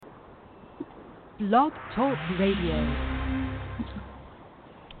Blog Talk Radio.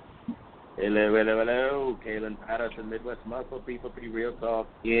 Hello. Kalen Patterson, Midwest Muscle, P4P Real Talk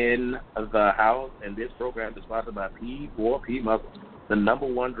in the house. And this program is sponsored by P4P Muscle, the number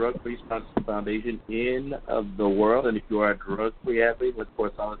one drug-free foundation in the world. And if you are a drug-free athlete with a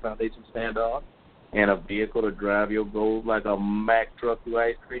solid foundation stand on and a vehicle to drive your goals like a Mack truck through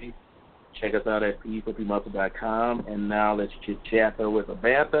ice cream, check us out at P4PMuscle.com. And now let's chit-chat with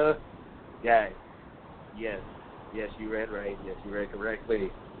Amanda. Guys, yes, you read right. Yes, you read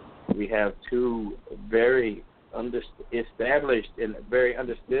correctly. We have two very established and very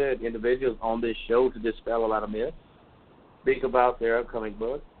understood individuals on this show to dispel a lot of myths, speak about their upcoming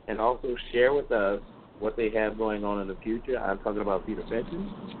book, and also share with us what they have going on in the future. I'm talking about Peter Fitschen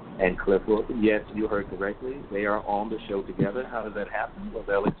and Cliff Wilson. Yes, you heard correctly. They are on the show together. How does that happen? Well,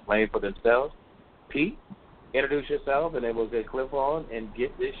 they'll explain for themselves. Pete, introduce yourself, and then we'll get Cliff on and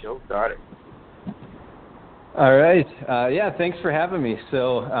get this show started. All right. Thanks for having me.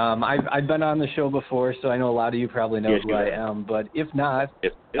 So I've been on the show before, so I know a lot of you probably know who I am. But if not,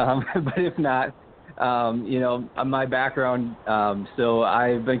 my background, so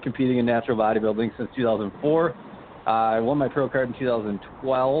I've been competing in natural bodybuilding since 2004. I won my pro card in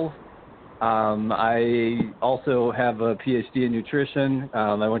 2012. I also have a PhD in nutrition.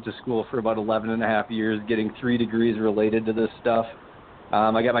 I went to school for about 11 and a half years, getting 3 degrees related to this stuff.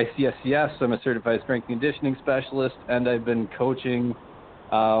 I got my CSCS, so I'm a certified strength and conditioning specialist, and I've been coaching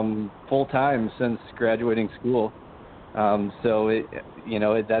full-time since graduating school.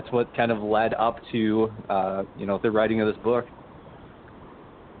 That's what kind of led up to, the writing of this book.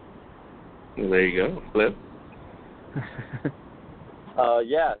 Well, there you go. Flip?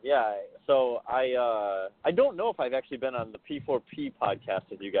 So I don't know if I've actually been on the P4P podcast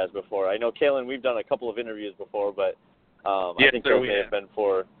with you guys before. I know, Kalen, we've done a couple of interviews before, but I think those may have been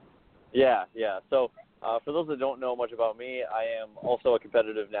for – So for those that don't know much about me, I am also a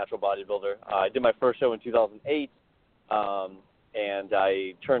competitive natural bodybuilder. I did my first show in 2008, and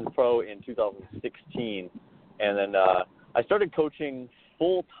I turned pro in 2016. And then I started coaching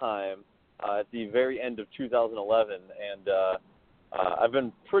full-time at the very end of 2011, and I've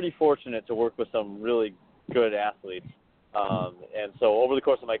been pretty fortunate to work with some really good athletes. And so over the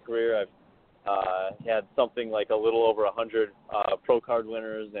course of my career, I've had something like a little over 100 pro card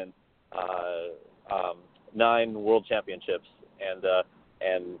winners and 9 world championships and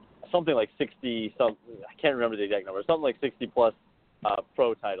something like 60 I can't remember the exact number, something like 60 plus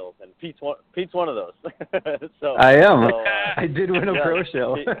pro titles, and Pete's one of those. So I am. I did win a pro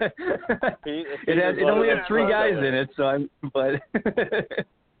show. It only had 3 guys in it, so I'm I'm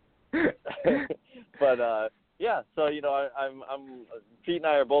Pete and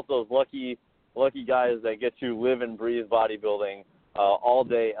I are both those lucky guys that get to live and breathe bodybuilding all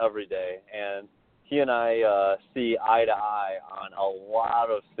day, every day. And he and I see eye to eye on a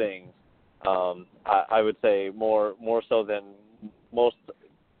lot of things. I would say more so than most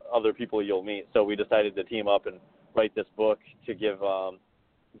other people you'll meet. So we decided to team up and write this book to give an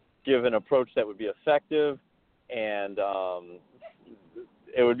approach that would be effective, and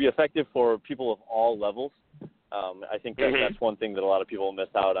it would be effective for people of all levels. I think that's one thing that a lot of people miss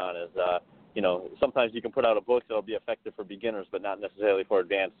out on is, sometimes you can put out a book that will be effective for beginners, but not necessarily for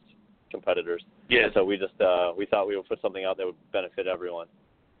advanced competitors. Yeah. And so we just we thought we would put something out that would benefit everyone.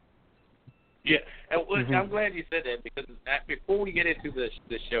 Yeah, and I'm glad you said that, because before we get into the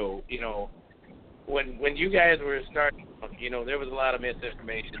show, when you guys were starting, there was a lot of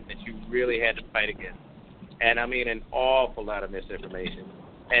misinformation that you really had to fight against, and I mean an awful lot of misinformation.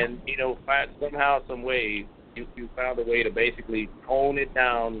 And somehow, some way, you found a way to basically tone it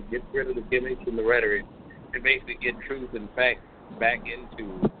down, get rid of the gimmicks and the rhetoric, and basically get truth and facts back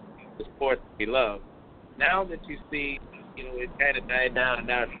into the sport that we love. Now that you see, it kind of died down and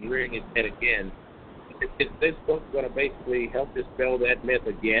now it's rearing its head again, is this book going to basically help dispel that myth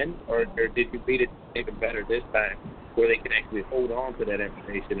again, or did you beat it even better this time, where they can actually hold on to that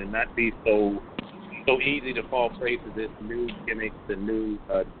information and not be so easy to fall prey to this new gimmicks and new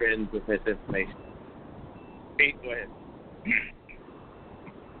trends with misinformation? Pete, go ahead.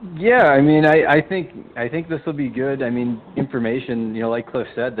 Yeah, I mean, I think this will be good. I mean, information, like Cliff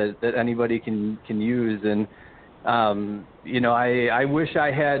said, that anybody can use, and I wish I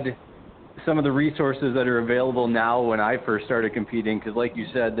had some of the resources that are available now when I first started competing, because like you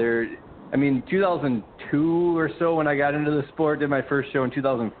said, 2002 or so when I got into the sport, did my first show in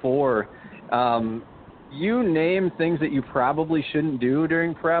 2004. You name things that you probably shouldn't do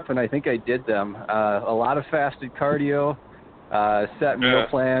during prep, and I think I did them. A lot of fasted cardio, set meal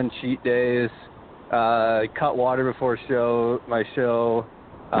plan, cheat days, cut water before my show,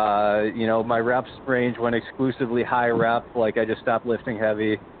 My reps range went exclusively high rep. Like, I just stopped lifting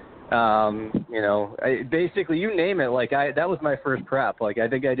heavy. Basically, you name it. Like, that was my first prep. Like, I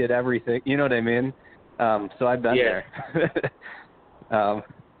think I did everything. You know what I mean? So I've been there.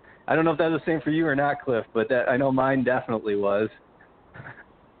 I don't know if that's the same for you or not, Cliff, but I know mine definitely was.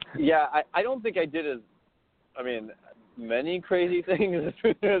 Yeah, I don't think I did many crazy things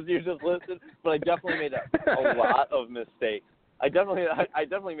as you just listed, but I definitely made a lot of mistakes. I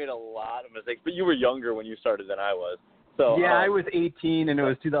definitely made a lot of mistakes, but you were younger when you started than I was. So yeah, I was 18 and it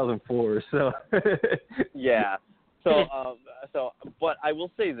was 2004. So yeah. So but I will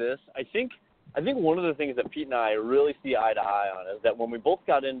say this. I think one of the things that Pete and I really see eye to eye on is that when we both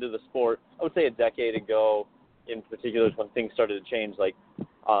got into the sport, I would say a decade ago, in particular, is when things started to change.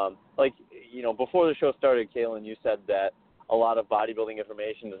 Before the show started, Kaylin, you said that a lot of bodybuilding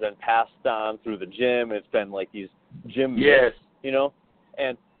information has been passed on through the gym. It's been like these gym myths,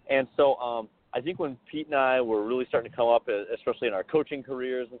 and so I think when Pete and I were really starting to come up, especially in our coaching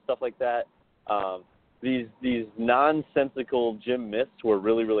careers and stuff like that, these nonsensical gym myths were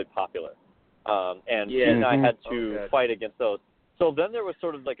really, really popular. And Pete and I had to fight against those. So then there was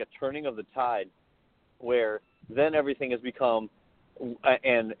sort of like a turning of the tide where then everything has become,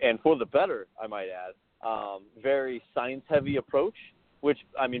 and for the better, I might add, very science-heavy approach, which,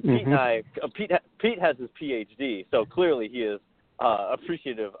 Pete and I, Pete has his PhD, so clearly he is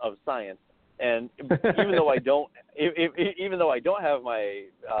appreciative of science. And even though I don't have my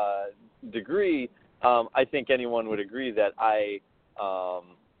degree, I think anyone would agree that I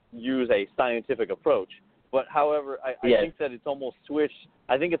use a scientific approach. But however, I think that it's almost switched.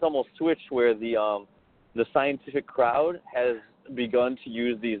 I think it's almost switched where the scientific crowd has begun to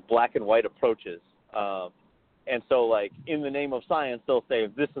use these black and white approaches. And so, like, in the name of science, they'll say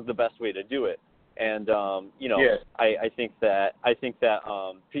this is the best way to do it. And I think that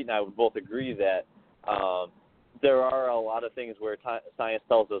Pete and I would both agree that there are a lot of things where science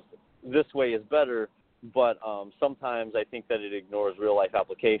tells us this way is better, but sometimes I think that it ignores real life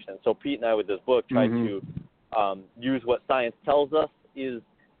application. So Pete and I, with this book, try to use what science tells us is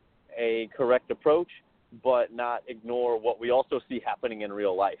a correct approach, but not ignore what we also see happening in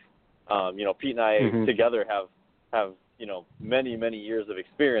real life. Pete and I together have many years of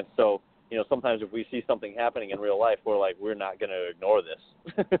experience. So sometimes if we see something happening in real life, we're like, we're not going to ignore this.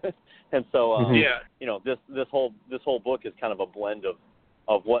 And so this whole book is kind of a blend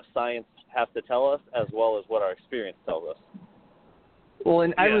of what science has to tell us as well as what our experience tells us. Well,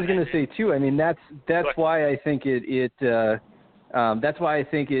 and I was going to say too, that's why I think that's why I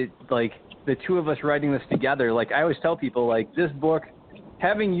think like the two of us writing this together, like I always tell people, like, this book,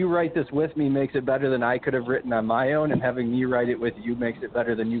 having you write this with me makes it better than I could have written on my own, and having me write it with you makes it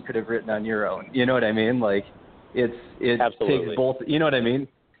better than you could have written on your own. You know what I mean? Like, it takes both. You know what I mean?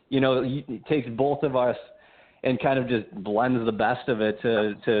 It takes both of us and kind of just blends the best of it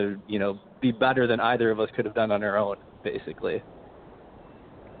to be better than either of us could have done on our own, basically.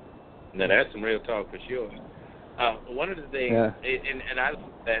 Now that's some real talk for sure. One of the things, and I love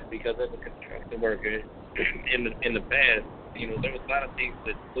that because as a construction worker in the past, there was a lot of things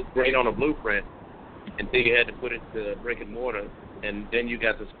that looked great on a blueprint until you had to put it to brick and mortar, and then you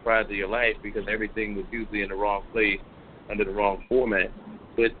got the surprise of your life because everything was usually in the wrong place under the wrong format.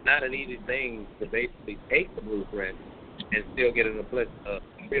 So it's not an easy thing to basically take the blueprint and still get a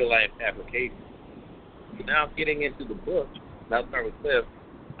real life application. So now getting into the book, and I'll start with Cliff.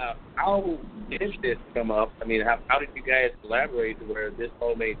 How did this come up? How did you guys collaborate to where this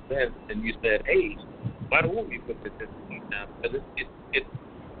all made sense? And you said, hey, why don't we put this in now? Because it's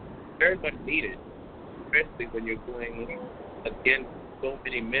very much needed, especially when you're going against so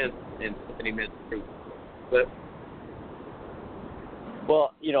many myths and so many myths truths. But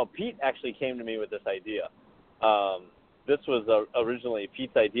well, Pete actually came to me with this idea. This was originally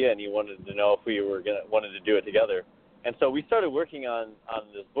Pete's idea, and he wanted to know if we wanted to do it together. And so we started working on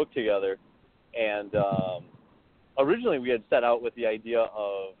this book together, and originally we had set out with the idea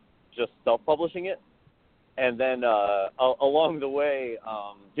of just self-publishing it, and then along the way,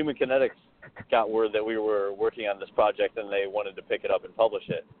 Human Kinetics got word that we were working on this project, and they wanted to pick it up and publish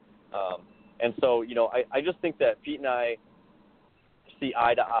it. And so, I just think that Pete and I see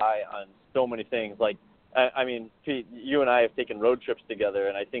eye to eye on so many things. Like, Pete, you and I have taken road trips together,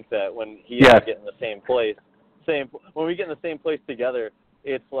 and I think that when he and I get in the same place, when we get in the same place together,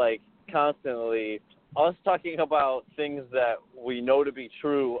 it's like constantly us talking about things that we know to be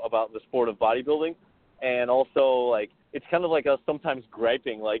true about the sport of bodybuilding, and also like it's kind of like us sometimes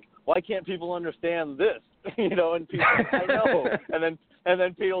griping, like, why can't people understand this? And people, I know, and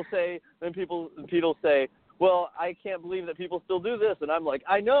then Pete will say, well, I can't believe that people still do this, and I'm like,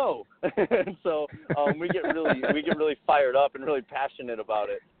 I know. And so we get really fired up and really passionate about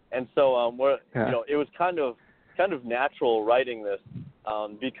it. And so it was kind of natural writing this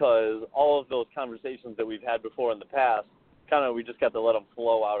because all of those conversations that we've had before in the past, we just got to let them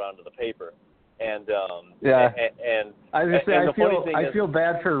flow out onto the paper. And I feel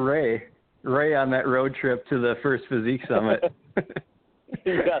bad for Ray on that road trip to the first physique summit.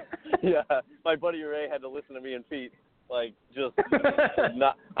 yeah. My buddy Ray had to listen to me and Pete, like, just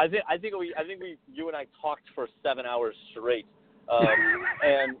not. I think you and I talked for 7 hours straight,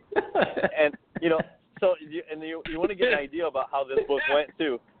 and So you want to get an idea about how this book went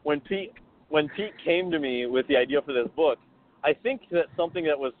too. When Pete came to me with the idea for this book, I think that something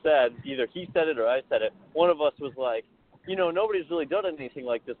that was said, either he said it or I said it. One of us was like, nobody's really done anything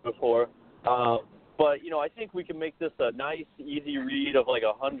like this before. But, I think we can make this a nice, easy read of like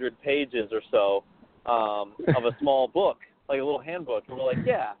 100 pages or so of a small book, like a little handbook. And we're like,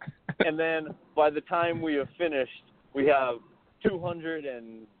 yeah. And then by the time we have finished, we have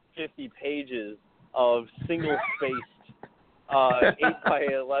 250 pages of single-spaced 8 by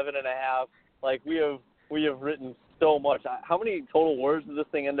 11 and a half. Like, we have written so much. How many total words does this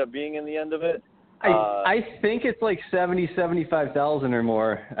thing end up being in the end of it? I think it's like 75,000 or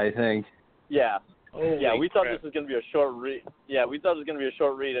more, I think. Yeah. We thought this was going to be a short read. Yeah, we thought it was going to be a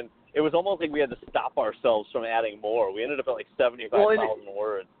short read, and it was almost like we had to stop ourselves from adding more. We ended up at like 75,000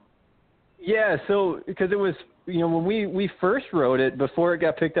 words. Yeah, so because it was, when we first wrote it, before it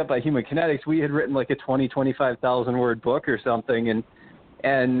got picked up by Human Kinetics, we had written like a 25,000 word book or something,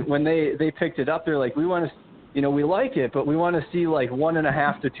 and when they picked it up, they're like, we want to, we like it, but we want to see like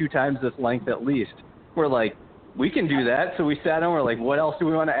 1.5 to 2 times this length at least. We're like, we can do that. So we sat down, we're like, what else do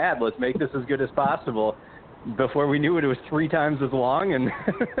we want to add? Let's make this as good as possible. Before we knew it, it was 3 times as long, and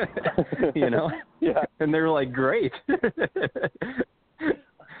Yeah. And they were like, great.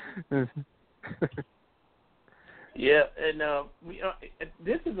 Yeah, and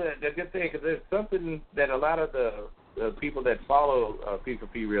this is a good thing because there's something that a lot of the people that follow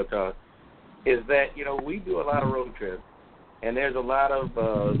P4P Real Talk is that we do a lot of road trips, and there's a lot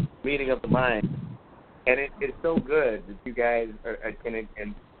of meeting of the mind, and it's so good that you guys can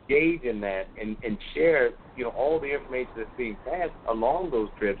engage in that and share all the information that's being passed along those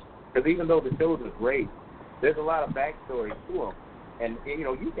trips. Because even though the shows are great, there's a lot of backstory to them. And,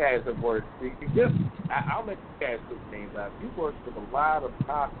 you guys have worked, I'll let you guys put names out. You've worked with a lot of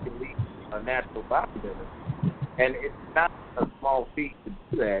top elite natural bodybuilders. And it's not a small feat to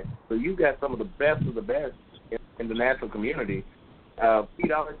do that. So you've got some of the best in the natural community.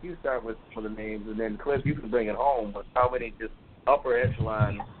 Pete, I'll let you start with some of the names, and then Cliff, you can bring it home. But how many just upper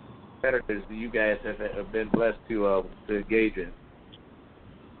echelon competitors do you guys have been blessed to engage in?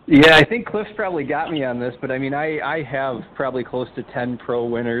 Yeah, I think Cliff's probably got me on this, but I mean, I have probably close to 10 pro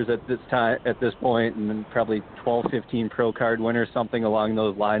winners at this point, and then probably 12, 15 pro card winners, something along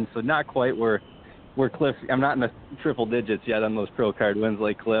those lines. So not quite where Cliff. I'm not in the triple digits yet on those pro card wins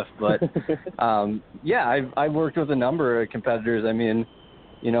like Cliff, but I've worked with a number of competitors. I mean,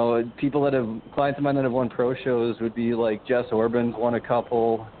 people clients of mine that have won pro shows would be like Jess Orban's won a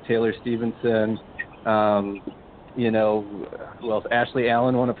couple, Taylor Stevenson. Who else? Ashley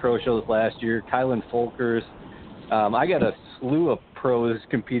Allen won a pro show this last year. Kylan Folkers. I got a slew of pros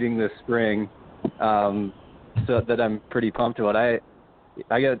competing this spring, so that I'm pretty pumped about.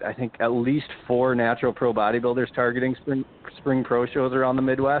 I got, I think, at least 4 natural pro bodybuilders targeting spring pro shows around the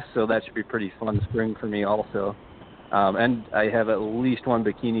Midwest, so that should be pretty fun spring for me also. And I have at least 1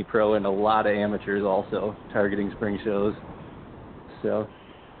 bikini pro and a lot of amateurs also targeting spring shows. So.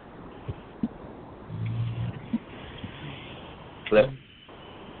 Cliff?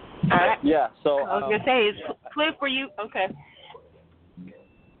 All right. Yeah, so I was gonna say, Cliff, were you okay?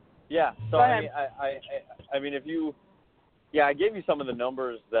 Yeah, so Go ahead. I mean, I gave you some of the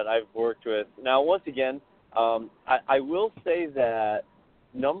numbers that I've worked with. Now, once again, I will say that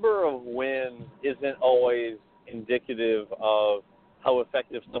number of wins isn't always indicative of how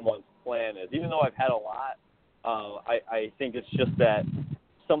effective someone's plan is. Even though I've had a lot, I think it's just that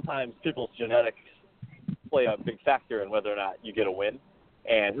sometimes people's genetics play a big factor in whether or not you get a win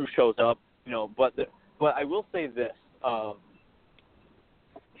and who shows up, but I will say this,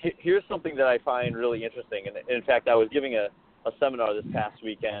 here's something that I find really interesting, and in fact I was giving a seminar this past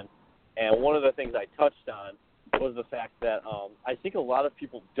weekend, and one of the things I touched on was the fact that I think a lot of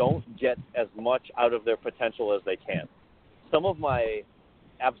people don't get as much out of their potential as they can. Some of my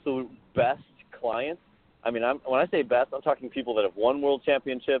absolute best clients, I mean, when I say best, I'm talking people that have won world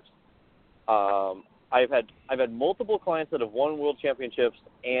championships, I've had multiple clients that have won world championships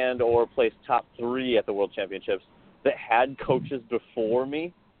and or placed top 3 at the world championships that had coaches before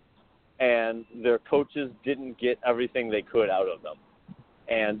me, and their coaches didn't get everything they could out of them.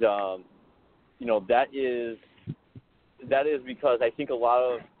 And that is because I think a lot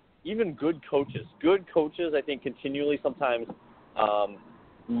of even good coaches I think continually sometimes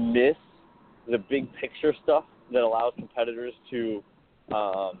miss the big picture stuff that allows competitors to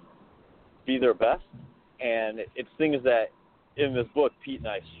be their best. And it's things that in this book Pete and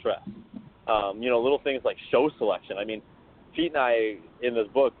I stress. Little things like show selection. I mean, Pete and I in this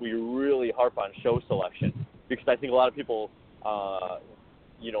book, we really harp on show selection because I think a lot of people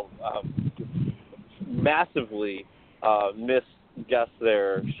massively misguess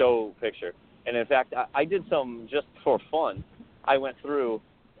their show picture. And in fact, I did some just for fun. I went through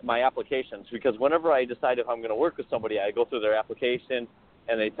my applications because whenever I decide if I'm going to work with somebody, I go through their application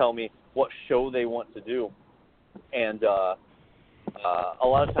and they tell me what show they want to do. And a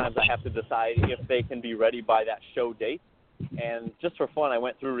lot of times I have to decide if they can be ready by that show date. And just for fun, I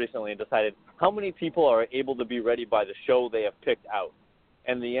went through recently and decided how many people are able to be ready by the show they have picked out.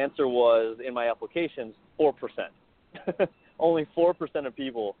 And the answer was, in my applications, 4%. Only 4% of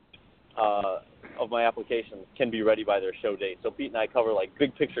people of my applications can be ready by their show date. So Pete and I cover like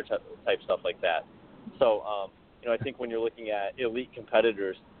big picture type stuff like that. So, I think when you're looking at elite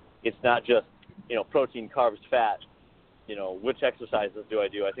competitors, it's not just, protein, carbs, fat, which exercises do I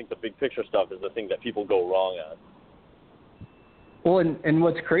do? I think the big picture stuff is the thing that people go wrong on. Well, and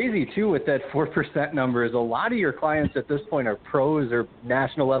what's crazy, too, with that 4% number is a lot of your clients at this point are pros or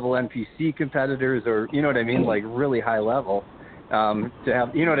national level NPC competitors or, you know what I mean, like really high level. To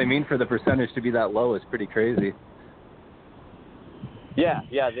have, you know what I mean, for the percentage to be that low is pretty crazy. Yeah,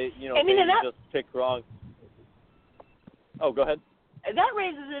 they, just pick wrong. Oh, go ahead. That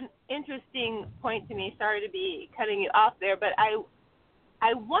raises an interesting point to me. Sorry to be cutting you off there, but I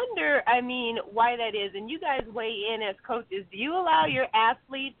wonder, why that is. And you guys weigh in as coaches. Do you allow your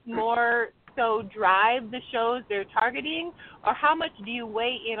athletes more so drive the shows they're targeting, or how much do you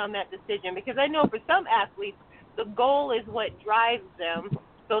weigh in on that decision? Because I know for some athletes, the goal is what drives them,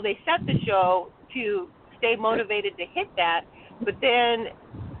 so they set the show to stay motivated to hit that, but then,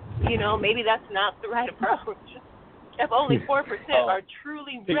 maybe that's not the right approach. If only 4% are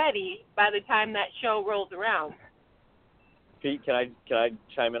truly ready by the time that show rolls around. Pete, can I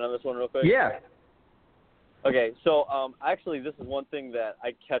chime in on this one real quick? Yeah. Okay, so actually this is one thing that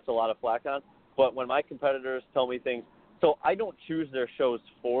I catch a lot of flack on, but when my competitors tell me things, so I don't choose their shows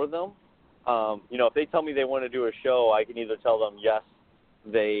for them. If they tell me they want to do a show, I can either tell them yes,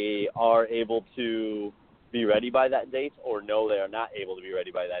 they are able to be ready by that date, or no, they are not able to be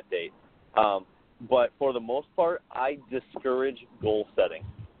ready by that date. But for the most part, I discourage goal setting.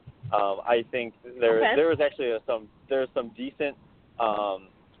 I think there is actually there's some decent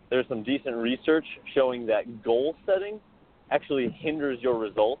research showing that goal setting actually hinders your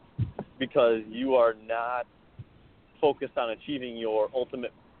results because you are not focused on achieving your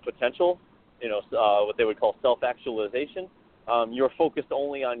ultimate potential, what they would call self-actualization. You're focused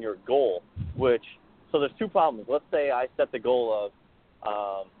only on your goal, so there's two problems. Let's say I set the goal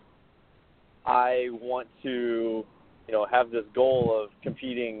of I want to, have this goal of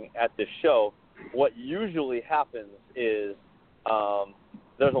competing at this show. What usually happens is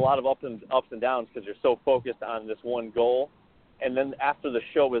there's a lot of ups and downs because you're so focused on this one goal. And then after the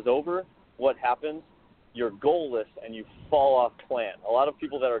show is over, what happens? You're goalless and you fall off plan. A lot of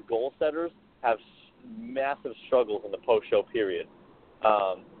people that are goal setters have massive struggles in the post-show period.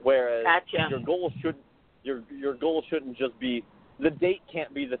 Whereas Gotcha. your goal shouldn't just be, the date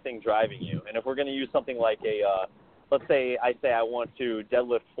can't be the thing driving you. And if we're going to use something like let's say I want to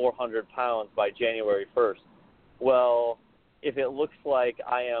deadlift 400 pounds by January 1st. Well, if it looks like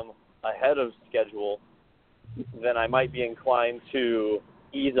I am ahead of schedule, then I might be inclined to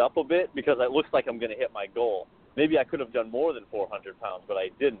ease up a bit because it looks like I'm going to hit my goal. Maybe I could have done more than 400 pounds, but I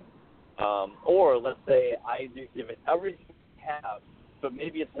didn't. Or let's say I give it everything I have, but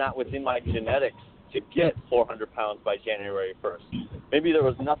maybe it's not within my genetics to get 400 pounds by January 1st. Maybe there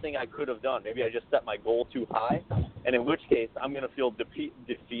was nothing I could have done. Maybe I just set my goal too high, and in which case I'm going to feel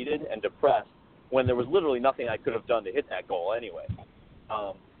defeated and depressed when there was literally nothing I could have done to hit that goal anyway.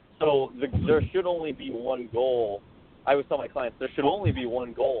 There should only be one goal. I always tell my clients there should only be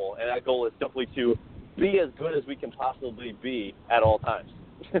one goal, and that goal is simply to be as good as we can possibly be at all times.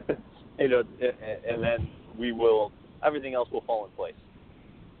 And then everything else will fall in place.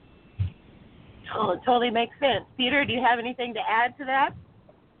 Oh, it totally makes sense. Peter, do you have anything to add to that?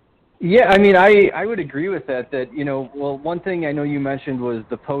 Yeah, I mean, I would agree with that, well, one thing I know you mentioned was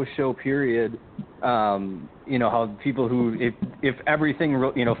the post-show period, how people who, if everything,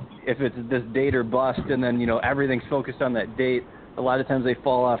 if it's this date or bust and then, everything's focused on that date, a lot of times they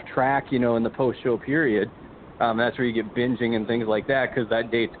fall off track, in the post-show period. That's where you get binging and things like that because that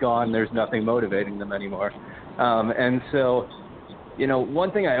date's gone, there's nothing motivating them anymore. And so,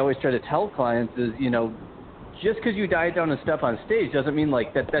 one thing I always try to tell clients is, just because you diet down and stuff on stage doesn't mean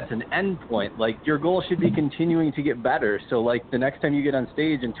that's an end point. Like your goal should be continuing to get better. So like the next time you get on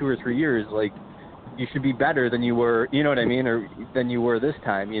stage in 2 or 3 years, like you should be better than you were, you know what I mean, or than you were this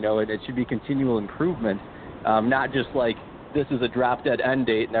time. It should be continual improvement, not just like this is a drop dead end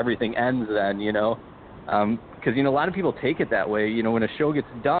date and everything ends then. Because a lot of people take it that way. When a show gets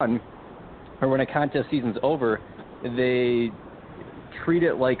done or when a contest season's over, they treat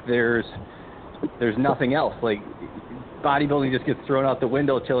it like there's nothing else. Like bodybuilding just gets thrown out the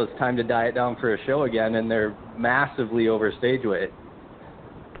window till it's time to diet down for a show again, and they're massively over stage weight.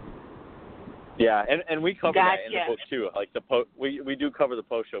 Yeah, and we cover that in the book too. Like we do cover the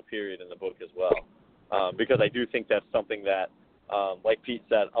post-show period in the book as well, because I do think that's something that, like Pete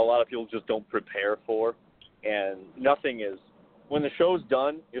said, a lot of people just don't prepare for, and nothing is. When the show's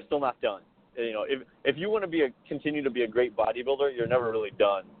done, you're still not done. If you want to continue to be a great bodybuilder, you're never really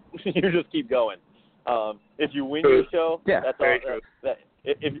done. You just keep going. If you win your show, that's all.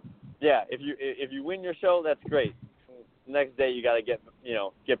 If you win your show, that's great. Next day you got to get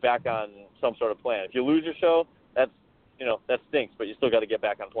back on some sort of plan. If you lose your show, that stinks, but you still got to get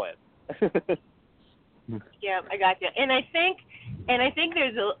back on plan. Yeah, I got you. And I think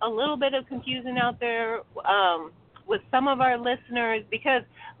there's a little bit of confusion out there with some of our listeners because,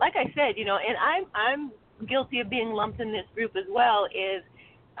 like I said, and I'm guilty of being lumped in this group as well. Is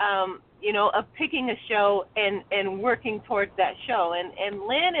of picking a show and working towards that show. And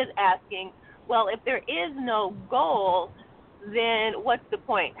Lynn is asking, well, if there is no goal, then what's the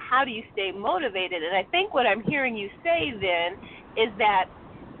point? How do you stay motivated? And I think what I'm hearing you say then is that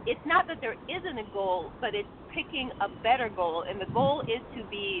it's not that there isn't a goal, but it's picking a better goal. And the goal is to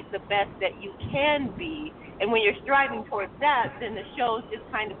be the best that you can be. And when you're striving towards that, then the shows just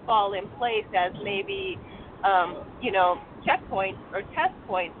kind of fall in place as maybe, checkpoints or test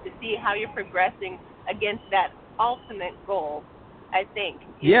points to see how you're progressing against that ultimate goal, I think.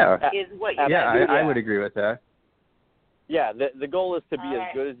 Is what you I would agree with that. Yeah, the goal is to be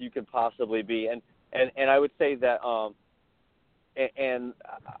as good as you can possibly be. And I would say that and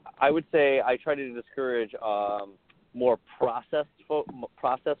I would say I try to discourage more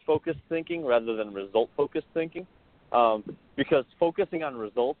process-focused thinking rather than result-focused thinking, because focusing on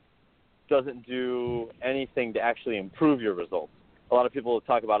results doesn't do anything to actually improve your results. A lot of people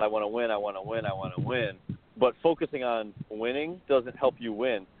talk about, I want to win, but focusing on winning doesn't help you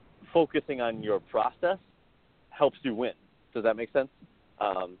win. Focusing on your process helps you win. Does that make sense?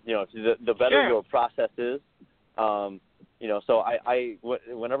 The better your process is, so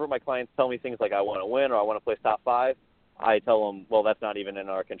whenever my clients tell me things like I want to win or I want to place top 5, I tell them, well, that's not even in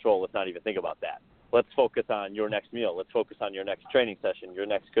our control. Let's not even think about that. Let's focus on your next meal. Let's focus on your next training session, your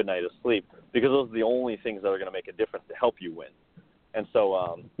next good night of sleep, because those are the only things that are going to make a difference to help you win. And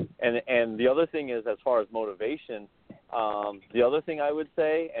so, and the other thing is, as far as motivation, the other thing I would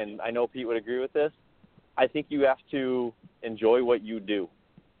say, and I know Pete would agree with this, I think you have to enjoy what you do.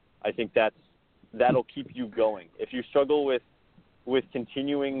 I think that'll keep you going. If you struggle with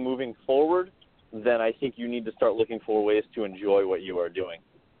continuing moving forward, then I think you need to start looking for ways to enjoy what you are doing.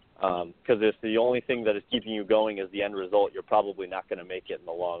 Because if the only thing that is keeping you going is the end result, you're probably not going to make it in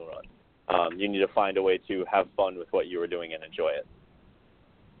the long run. You need to find a way to have fun with what you are doing and enjoy it.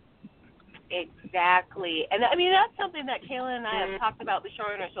 Exactly. And I mean, that's something that Kayla and I have talked about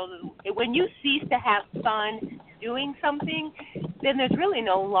before on our shows. When you cease to have fun doing something, then there's really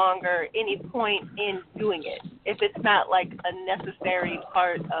no longer any point in doing it if it's not like a necessary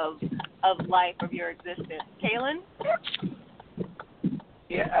part of life, of your existence. Kaylin?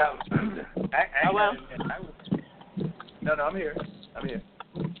 Yeah. I'm here.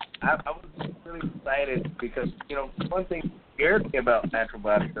 I was really excited because, one thing scared me about natural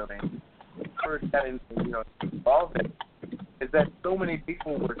bodybuilding, first got into, involved in, is that so many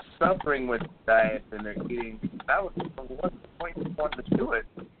people were suffering with diets and their eating. That was what's the point you wanted to do it?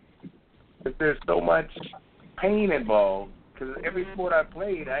 Because there's so much pain involved. Because every sport I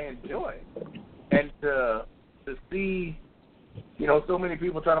played, I enjoyed, and to see, so many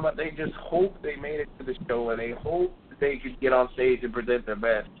people talking about they just hope they made it to the show and they hope that they could get on stage and present their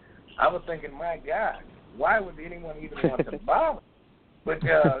best. I was thinking, my God, why would anyone even want to bother? But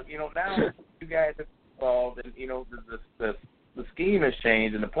now you guys are involved, and the the scheme has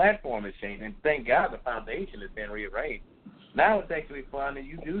changed and the platform has changed, and thank God the foundation has been rearranged. Now it's actually fun, and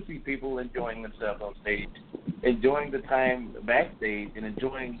you do see people enjoying themselves on stage, enjoying the time backstage, and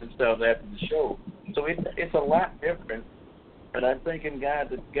enjoying themselves after the show. So it's a lot different, but I'm thanking God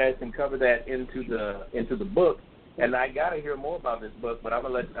that you guys can cover that into the book. And I got to hear more about this book, but I'm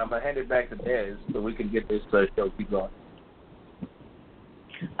gonna hand it back to Des so we can get this show keep going.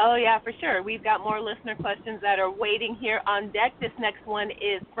 Oh, yeah, for sure. We've got more listener questions that are waiting here on deck. This next one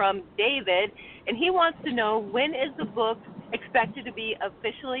is from David, and he wants to know, when is the book expected to be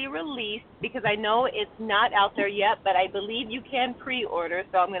officially released? Because I know it's not out there yet, but I believe you can pre-order,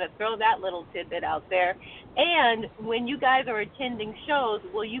 so I'm going to throw that little tidbit out there. And when you guys are attending shows,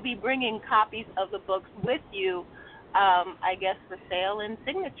 will you be bringing copies of the books with you, I guess, for sale and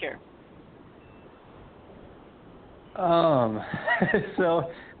signature? So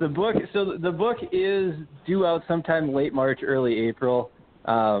the book is due out sometime late March, early April.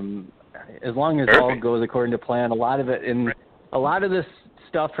 As long as all goes according to plan. A lot of this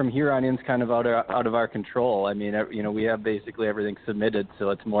stuff from here on in is kind of out of our control. I mean, we have basically everything submitted, so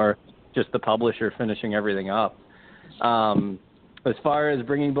it's more just the publisher finishing everything up. As far as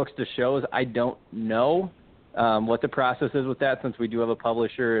bringing books to shows, I don't know what the process is with that, since we do have a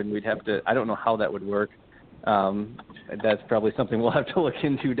publisher, and I don't know how that would work. That's probably something we'll have to look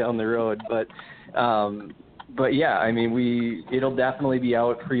into down the road. But yeah, I mean, it'll definitely be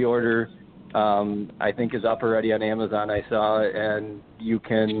out. Pre-order, I think, is up already on Amazon, I saw, and you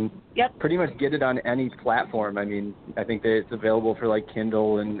can pretty much get it on any platform. I mean, I think that it's available for like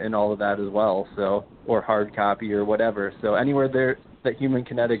Kindle and all of that as well, so, or hard copy or whatever. So anywhere that Human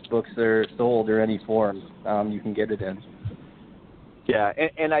Kinetics books are sold or any form, you can get it in. Yeah,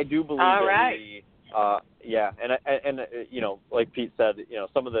 and I do believe that yeah, and like Pete said,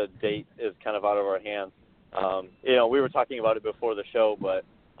 some of the date is kind of out of our hands. We were talking about it before the show, but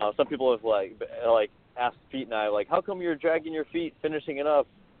some people have like asked Pete and I, like, how come you're dragging your feet finishing it up?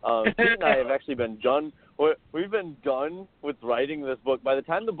 Pete and I have actually been done. We've been done with writing this book. By the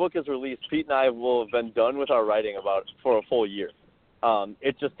time the book is released, Pete and I will have been done with our writing for a full year.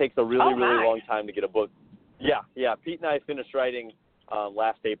 It just takes a really long time to get a book. Yeah. Pete and I finished writing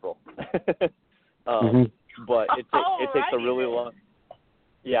last April. But it takes a really long.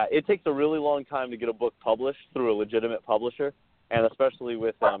 Yeah, it takes a really long time to get a book published through a legitimate publisher, and especially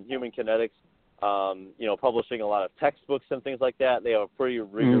with Human Kinetics, publishing a lot of textbooks and things like that. They have a pretty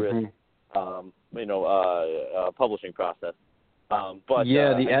rigorous, publishing process. But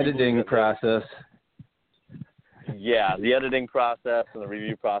the editing process. Yeah, the editing process and the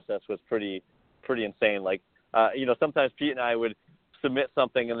review process was pretty insane. Like, sometimes Pete and I would submit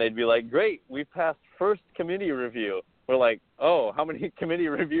something and they'd be like, great, we passed first committee review. We're like, oh, how many committee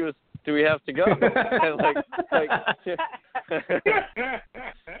reviews do we have to go? And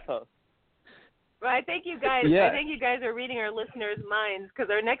Well, I think you guys are reading our listeners' minds,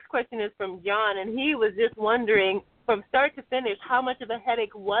 because our next question is from John, and he was just wondering, from start to finish, how much of a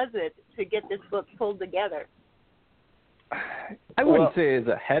headache was it to get this book pulled together? I wouldn't say it's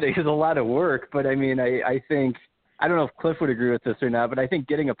a headache. It's a lot of work, but I mean, I think, I don't know if Cliff would agree with this or not, but I think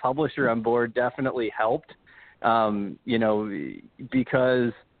getting a publisher on board definitely helped,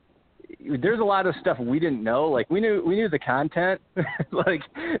 because there's a lot of stuff we didn't know. Like, we knew the content,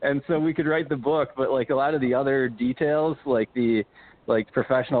 and so we could write the book, but like a lot of the other details, like the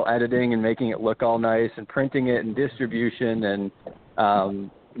professional editing and making it look all nice and printing it and distribution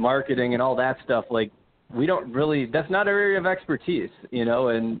and marketing and all that stuff, like, we don't really, that's not our area of expertise, and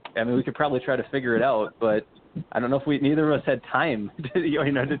I mean, we could probably try to figure it out, but I don't know if neither of us had time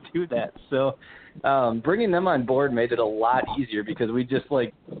to do that. So bringing them on board made it a lot easier, because we just,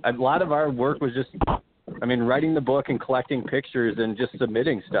 like, a lot of our work was just, I mean, writing the book and collecting pictures and just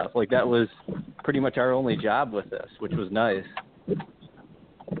submitting stuff. Like, that was pretty much our only job with this, which was nice.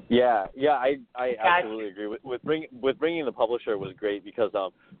 Yeah, I absolutely agree. With bringing the publisher was great, because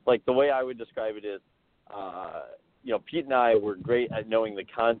like, the way I would describe it is, Pete and I were great at knowing the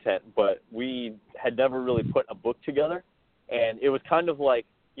content, but we had never really put a book together. And it was kind of like,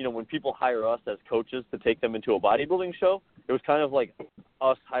 when people hire us as coaches to take them into a bodybuilding show, it was kind of like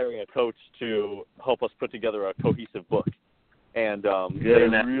us hiring a coach to help us put together a cohesive book. And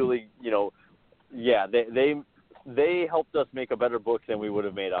they really, they helped us make a better book than we would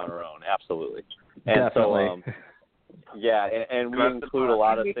have made on our own. Absolutely. And definitely. So, and we include a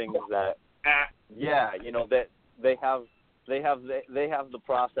lot of things that, that they have the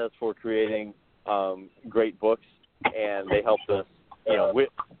process for creating great books, and they helped us,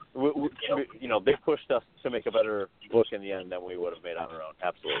 they pushed us to make a better book in the end than we would have made on our own.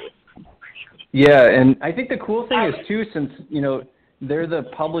 Absolutely. Yeah, and I think the cool thing is too, since they're the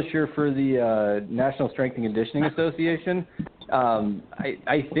publisher for the National Strength and Conditioning Association.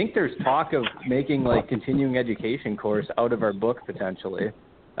 I think there's talk of making like continuing education course out of our book potentially,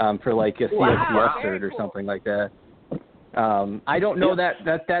 for like a CSCS cert or something like that. I don't know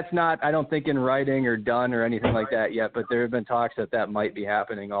that's not, I don't think, in writing or done or anything like that yet, but there have been talks that might be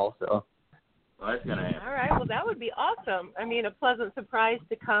happening also. Well, that's gonna happen. All right, well, that would be awesome. I mean, a pleasant surprise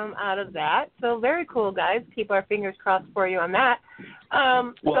to come out of that. So very cool, guys. Keep our fingers crossed for you on that.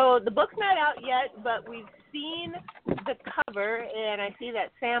 So the book's not out yet, but we've seen the cover, and I see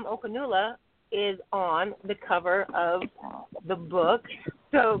that Sam Okunula is on the cover of the book.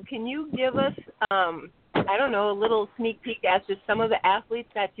 So can you give us, a little sneak peek as to some of the athletes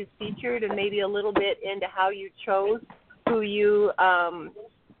that you featured, and maybe a little bit into how you chose who you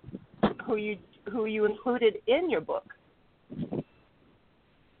included in your book?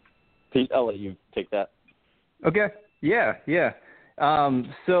 Pete, I'll let you take that. Okay. Yeah.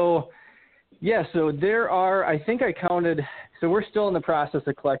 So there are, I think I counted, so we're still in the process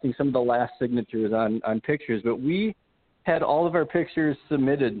of collecting some of the last signatures on pictures, but we had all of our pictures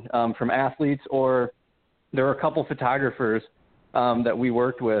submitted from athletes, or there were a couple photographers that we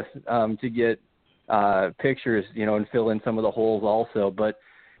worked with to get pictures, and fill in some of the holes also. But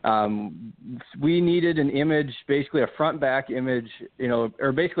we needed an image, basically a front-back image,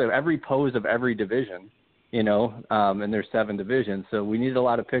 or basically of every pose of every division, and there's 7 divisions. So we needed a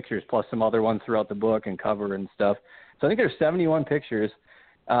lot of pictures, plus some other ones throughout the book and cover and stuff. So I think there's 71 pictures.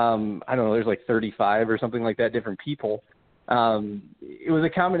 I don't know, there's like 35 or something like that, different people. It was a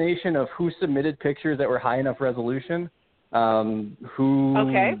combination of who submitted pictures that were high enough resolution, they had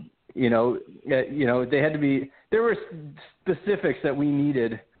to be, there were specifics that we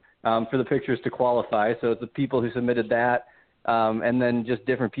needed for the pictures to qualify. So it's the people who submitted that, and then just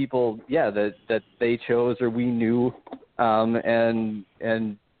different people, that they chose or we knew. The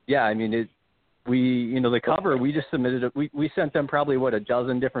cover, we just submitted it. We sent them probably a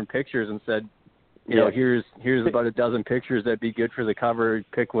dozen different pictures and said, here's about a dozen pictures that'd be good for the cover.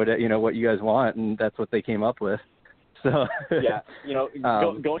 Pick what you guys want, and that's what they came up with. So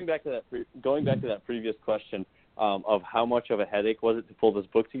going back to that previous question of how much of a headache was it to pull this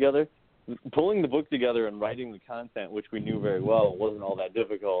book together. Pulling the book together and writing the content, which we knew very well, wasn't all that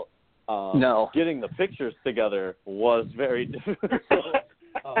difficult. No. Getting the pictures together was very difficult.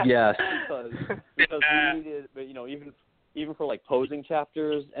 Yes. Because we needed, even for like posing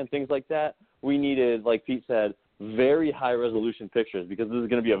chapters and things like that, we needed, like Pete said, very high resolution pictures, because this is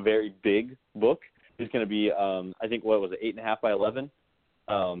going to be a very big book. It's going to be, I think, 8.5 by 11.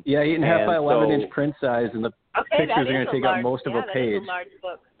 8.5 by 11 inch print size, and the pictures are going to take up most of a page. That is a large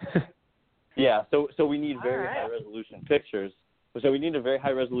book. Yeah, so we need very high resolution pictures. So we needed very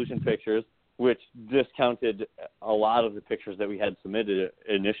high resolution pictures, which discounted a lot of the pictures that we had submitted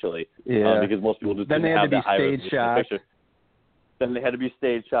initially. Because most people just didn't have that high resolution picture. Then they had to be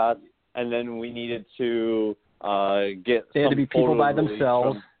stage shots, and then we needed to get. They had to be people by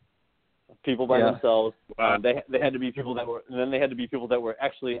themselves. People by themselves. Wow. They had to be people that were. And then they had to be people that were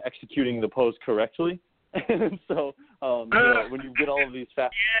actually executing the pose correctly. And so when you get all of these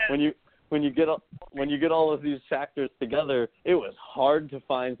when you get all of these factors together, it was hard to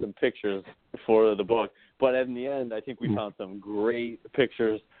find some pictures for the book. But in the end, I think we found some great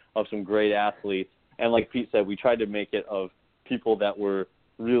pictures of some great athletes. And like Pete said, we tried to make it of people that were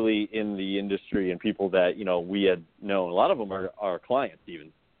really in the industry and people that we had known. A lot of them are our clients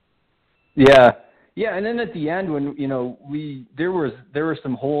even. Yeah, and then at the end when there were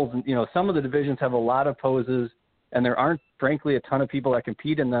some holes, and some of the divisions have a lot of poses, and there aren't frankly a ton of people that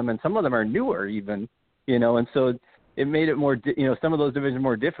compete in them, and some of them are newer even, and so it made it more some of those divisions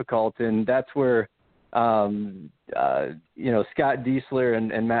more difficult, and that's where Scott Diesler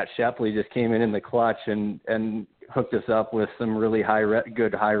and Matt Shepley just came in the clutch and hooked us up with some really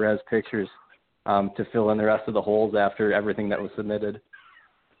good high res pictures to fill in the rest of the holes after everything that was submitted.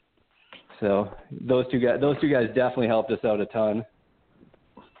 So those two guys definitely helped us out a ton.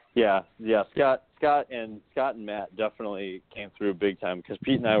 Yeah. Scott and Matt definitely came through big time, because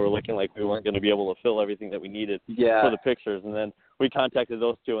Pete and I were looking like we weren't going to be able to fill everything that we needed for the pictures, and then we contacted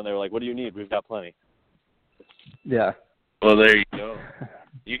those two, and they were like, "What do you need? We've got plenty." Yeah. Well, there you go.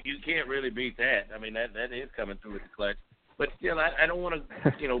 You can't really beat that. I mean, that is coming through with the clutch. But still, I don't want to,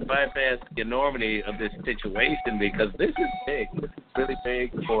 bypass the enormity of this situation, because this is big. This is really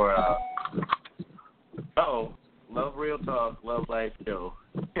big for, Love Real Talk, Love Life Show.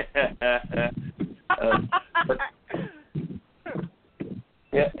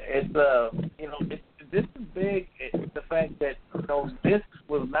 this is big. It's the fact that this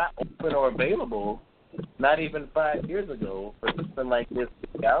was not open or available, not even 5 years ago, for something like this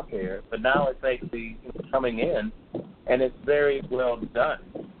to be out there. But now it's actually coming in, and it's very well done.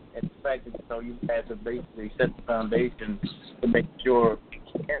 And the fact that you guys have basically set the foundation to make sure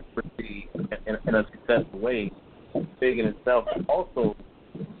it can proceed in a successful way, big in itself. And also,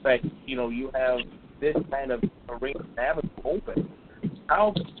 the fact you have this kind of arena avenue open.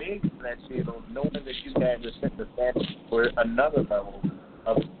 How big is that deal, knowing that you guys have set the standard for another level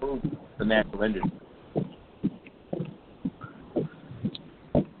of improvement the natural industry?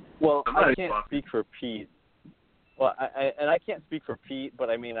 Well, I can't speak for Pete. Well, I can't speak for Pete, but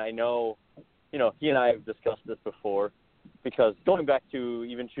I mean, I know, he and I have discussed this before, because going back to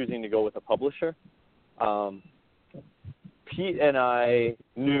even choosing to go with a publisher, Pete and I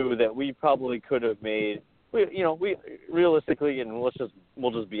knew that we probably could have made, we realistically, and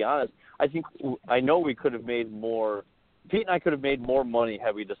we'll just be honest, I know we could have made more. Pete and I could have made more money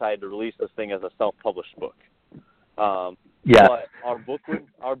had we decided to release this thing as a self-published book. But our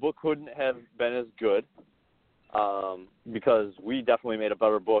book wouldn't have been as good, because we definitely made a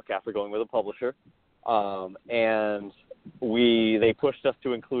better book after going with a publisher, and they pushed us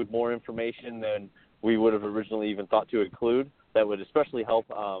to include more information than we would have originally even thought to include. That would especially help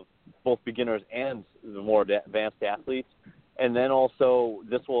both beginners and the more advanced athletes. And then also,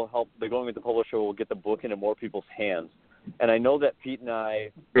 this will help. The going with the publisher will get the book into more people's hands. And I know that Pete and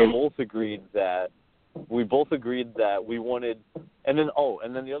I both agreed that we wanted. And then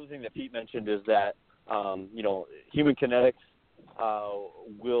the other thing that Pete mentioned is that Human Kinetics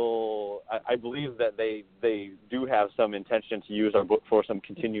will. I believe that they do have some intention to use our book for some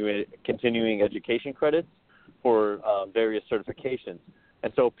continuing education credits for various certifications.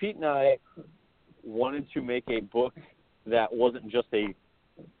 And so Pete and I wanted to make a book that wasn't just a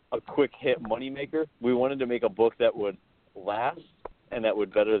quick hit moneymaker. We wanted to make a book that would last and that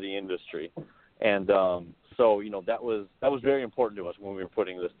would better the industry. And so that was very important to us when we were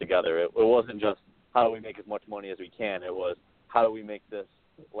putting this together. It wasn't just how do we make as much money as we can. It was how do we make this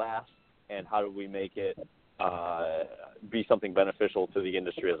last and how do we make it be something beneficial to the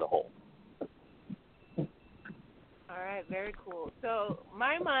industry as a whole. All right, very cool. So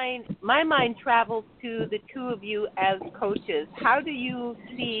my mind travels to the two of you as coaches. How do you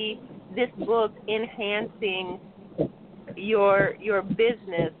see this book enhancing your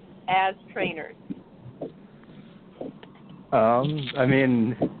business as trainers? I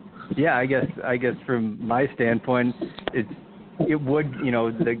mean, yeah, I guess from my standpoint, it would,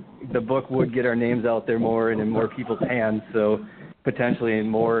 the book would get our names out there more and in more people's hands. So potentially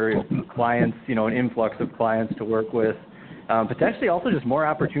more clients, an influx of clients to work with. Potentially also just more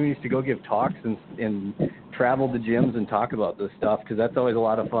opportunities to go give talks and travel to gyms and talk about this stuff, because that's always a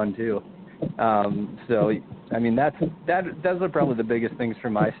lot of fun too. So, I mean, those are probably the biggest things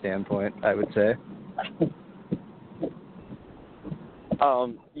from my standpoint, I would say.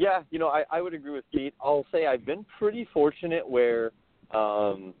 Yeah, I would agree with Pete. I'll say I've been pretty fortunate where,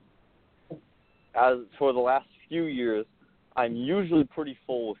 as for the last few years, I'm usually pretty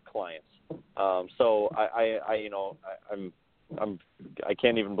full with clients. So I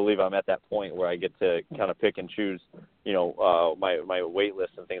can't even believe I'm at that point where I get to kind of pick and choose, my wait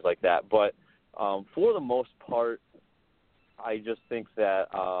list and things like that. But for the most part, I just think that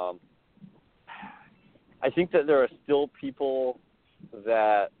there are still people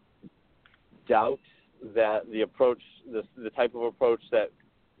that doubt that the type of approach that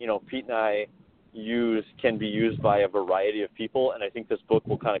Pete and I use can be used by a variety of people, and I think this book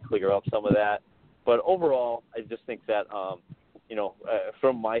will kind of clear up some of that. But overall, I just think that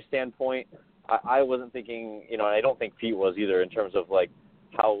from my standpoint, I wasn't thinking, and I don't think Pete was either, in terms of like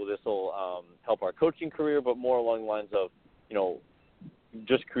how this will help our coaching career, but more along the lines of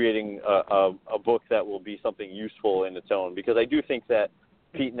just creating a book that will be something useful in its own. Because I do think that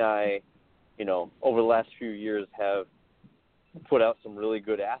Pete and I, over the last few years have put out some really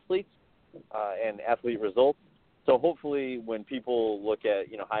good athletes and athlete results. So hopefully when people look at,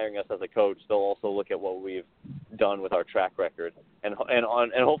 hiring us as a coach, they'll also look at what we've done with our track record. And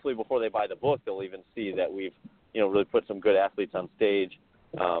hopefully before they buy the book, they'll even see that we've, really put some good athletes on stage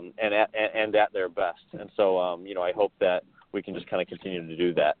and at their best. And so, I hope that we can just kind of continue to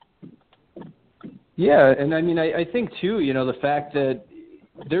do that. Yeah, and I mean, I think too, the fact that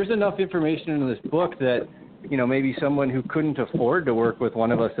there's enough information in this book that, maybe someone who couldn't afford to work with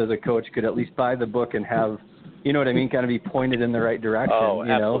one of us as a coach could at least buy the book and have, kind of be pointed in the right direction. Oh,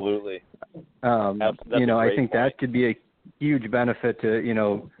 absolutely. I think that could be a huge benefit to,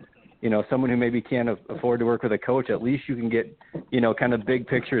 someone who maybe can't afford to work with a coach, at least you can get, kind of big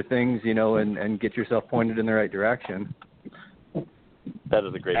picture things, and get yourself pointed in the right direction. That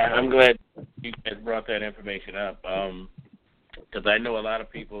is a great point. I'm glad you guys brought that information up, because I know a lot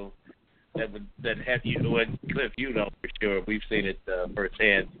of people that have, Cliff, for sure, we've seen it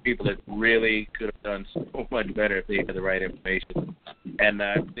firsthand, people that really could have done so much better if they had the right information. And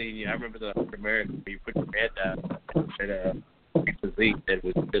I've seen, I remember the American where you put your head down at physique that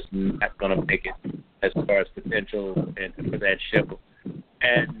was just not going to make it as far as potential and for that ship.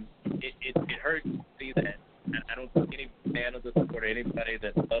 And it hurts to see that. And I don't think any fan of the sport or anybody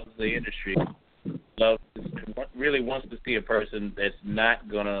that loves the industry really wants to see a person that's not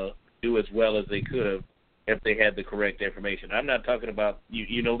going to do as well as they could have if they had the correct information. I'm not talking about,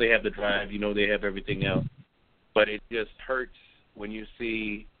 they have the drive, they have everything else, but it just hurts when you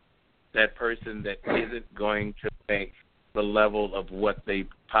see that person that isn't going to make the level of what they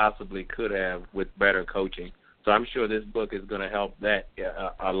possibly could have with better coaching. So I'm sure this book is going to help that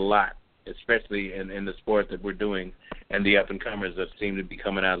a lot, especially in the sport that we're doing and the up-and-comers that seem to be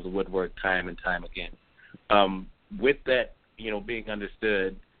coming out of the woodwork time and time again. With that, being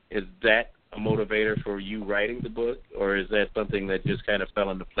understood, is that a motivator for you writing the book, or is that something that just kind of fell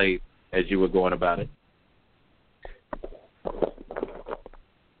into place as you were going about it?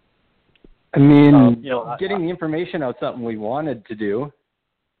 I mean, getting the information out something we wanted to do.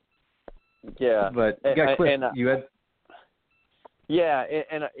 Yeah. But you had... Yeah,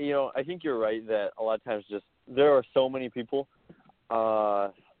 and I think you're right that a lot of times there are so many people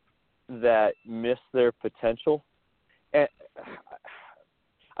that miss their potential. And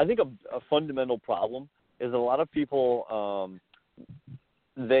I think a fundamental problem is a lot of people,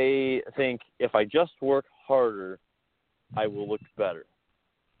 they think if I just work harder, I will look better.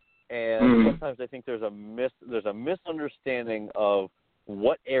 And sometimes I think there's a misunderstanding of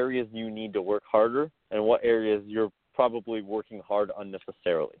what areas you need to work harder and what areas you're probably working hard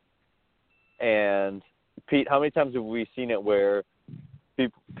unnecessarily. And Pete, how many times have we seen it where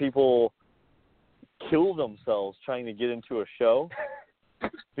people kill themselves trying to get into a show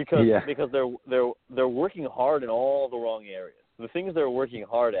because they're working hard in all the wrong areas. The things they're working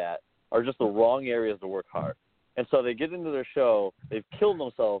hard at are just the wrong areas to work hard. And so they get into their show, they've killed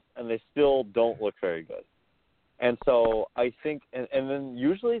themselves, and they still don't look very good. And so I think, and then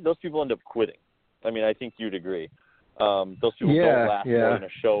usually those people end up quitting. I mean, I think you'd agree. Those people don't last more than a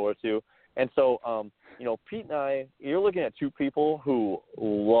show or two. And so, Pete and I, you're looking at two people who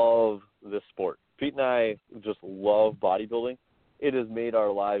love this sport. Pete and I just love bodybuilding. It has made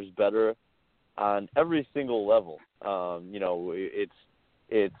our lives better on every single level.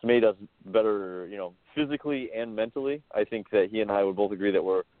 It's made us better, physically and mentally. I think that he and I would both agree that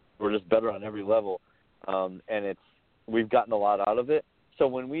we're just better on every level. And we've gotten a lot out of it. So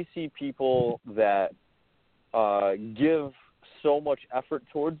when we see people that give so much effort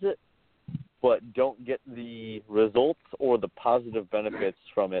towards it, but don't get the results or the positive benefits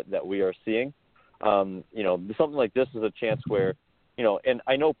from it that we are seeing, something like this is a chance where, and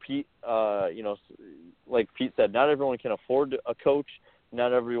I know Pete, like Pete said, not everyone can afford a coach.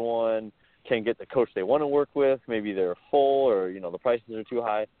 Not everyone can get the coach they want to work with. Maybe they're full or, the prices are too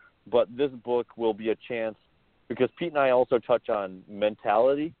high. But this book will be a chance because Pete and I also touch on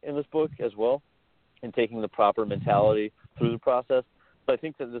mentality in this book as well and taking the proper mentality through the process. So I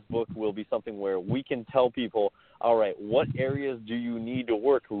think that this book will be something where we can tell people, all right, what areas do you need to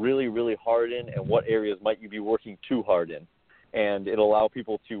work really, really hard in and what areas might you be working too hard in? And it'll allow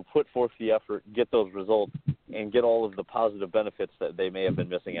people to put forth the effort, get those results, and get all of the positive benefits that they may have been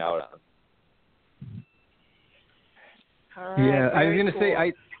missing out on. All right, yeah, I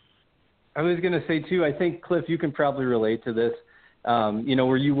was gonna say too. I think Cliff, you can probably relate to this.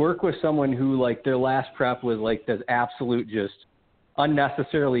 Where you work with someone who like their last prep was like this absolute just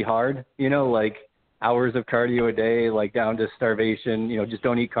unnecessarily hard. Like hours of cardio a day, like down to starvation. Just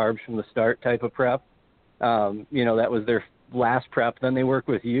don't eat carbs from the start type of prep. That was their last prep. Then they work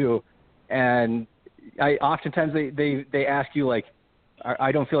with you, and oftentimes they ask you like,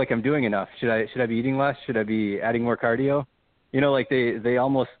 I don't feel like I'm doing enough. Should I be eating less? Should I be adding more cardio? Like they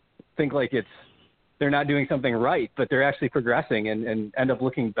almost think like they're not doing something right, but they're actually progressing and end up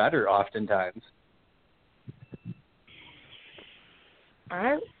looking better oftentimes. All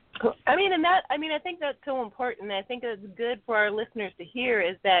right. Cool. I think that's so important. I think it's good for our listeners to hear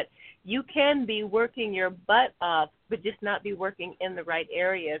is that you can be working your butt off, but just not be working in the right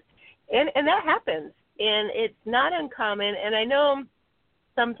areas. And that happens. And it's not uncommon. And I know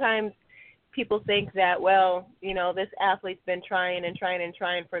sometimes people think that, this athlete's been trying and trying and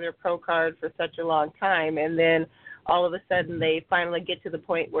trying for their pro card for such a long time. And then all of a sudden they finally get to the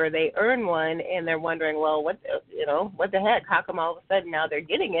point where they earn one, and they're wondering, well, what the heck? How come all of a sudden now they're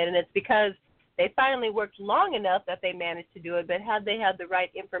getting it? And it's because they finally worked long enough that they managed to do it. But had they had the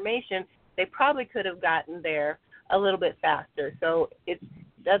right information, they probably could have gotten there a little bit faster. So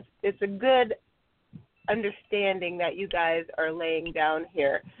it's a good understanding that you guys are laying down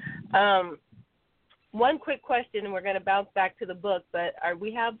here. One quick question, and we're going to bounce back to the book, but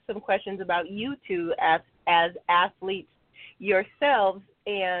we have some questions about you two as athletes yourselves,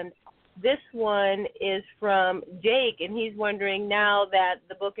 and this one is from Jake, and he's wondering, now that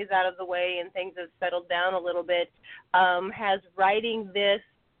the book is out of the way and things have settled down a little bit, has writing this,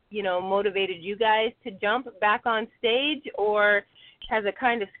 motivated you guys to jump back on stage, or has it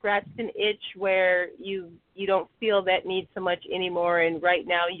kind of scratched an itch where you don't feel that need so much anymore, and right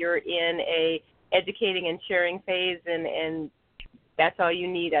now you're in a educating and sharing phase, and that's all you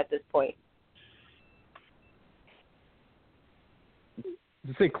need at this point?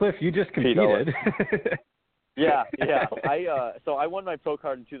 Say, Cliff, you just competed. Yeah. So I won my pro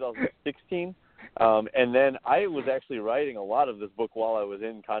card in 2016, and then I was actually writing a lot of this book while I was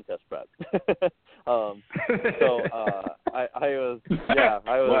in contest prep. I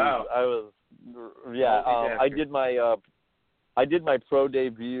did my pro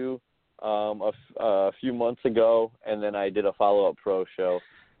debut a few months ago, and then I did a follow-up pro show.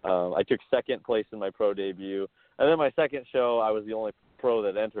 I took second place in my pro debut, and then my second show I was the only pro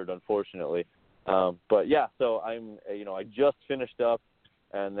that entered, unfortunately. But yeah, so I just finished up,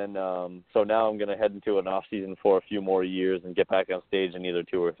 and then so now I'm going to head into an off season for a few more years and get back on stage in either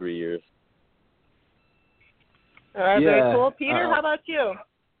 2 or 3 years. All right, very cool. Peter, how about you?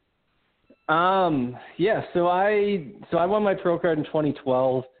 So I won my pro card in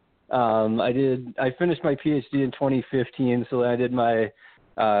 2012. I finished my PhD in 2015, so I did my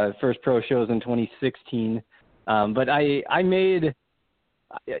first pro shows in 2016. But the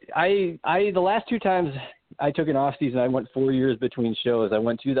last two times I took an off season, I went 4 years between shows. I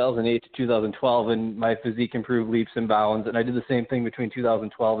went 2008 to 2012, and my physique improved leaps and bounds. And I did the same thing between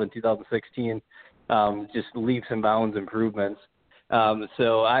 2012 and 2016, just leaps and bounds improvements.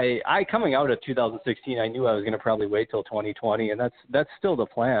 So I coming out of 2016, I knew I was going to probably wait till 2020, and that's still the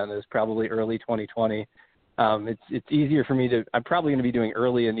plan, is probably early 2020. It's easier for me I'm probably going to be doing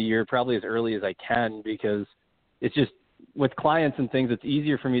early in the year, probably as early as I can, because it's just, with clients and things, it's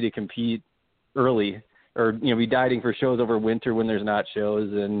easier for me to compete early, or be dieting for shows over winter when there's not shows,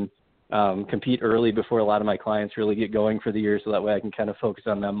 and compete early before a lot of my clients really get going for the year, so that way I can kind of focus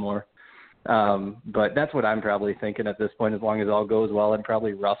on them more. But that's what I'm probably thinking at this point. As long as all goes well, I'm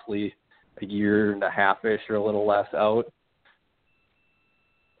probably roughly a year and a half-ish or a little less out.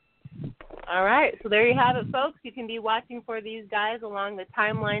 All right, so there you have it, folks. You can be watching for these guys along the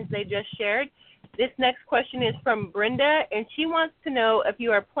timelines they just shared. This next question is from Brenda, and she wants to know if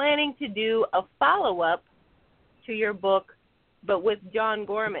you are planning to do a follow-up to your book, but with John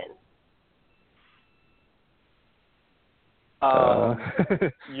Gorman.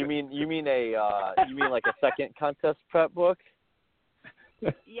 You mean like a second contest prep book?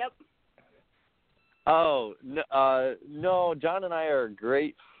 Yep. Oh, no, John and I are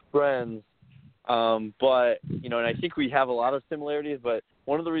great friends, but, and I think we have a lot of similarities, but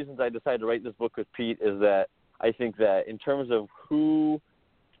one of the reasons I decided to write this book with Pete is that I think that in terms of who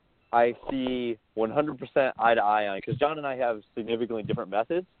I see 100% eye to eye on, because John and I have significantly different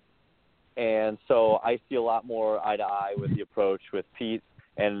methods, and so I see a lot more eye to eye with the approach with Pete,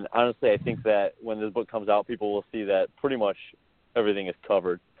 and honestly I think that when this book comes out, people will see that pretty much everything is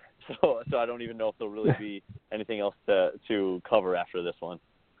covered. So I don't even know if there'll really be anything else to cover after this one.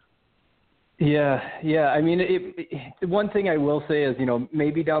 Yeah. I mean, one thing I will say is,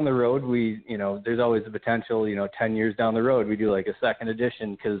 maybe down the road there's always the potential, 10 years down the road, we do like a second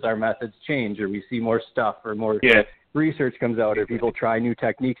edition because our methods change, or we see more stuff, or more research comes out, or people try new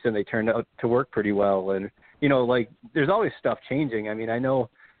techniques and they turn out to work pretty well. And, there's always stuff changing. I mean, I know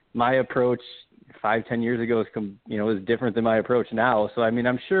my approach 5-10 years ago is different than my approach now. So, I mean,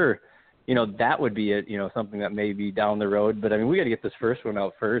 I'm sure, that would be it, something that may be down the road. But I mean, we got to get this first one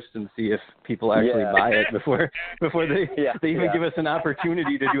out first and see if people actually buy it before they even give us an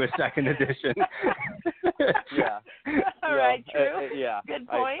opportunity to do a second edition. All right, true. Good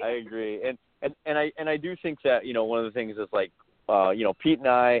point. I agree. And I do think that, one of the things is like, Pete and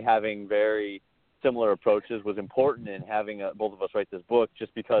I having very similar approaches was important in having both of us write this book,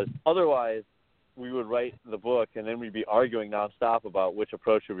 just because otherwise we would write the book and then we'd be arguing nonstop about which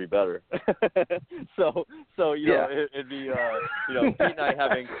approach would be better. So it'd be Pete and I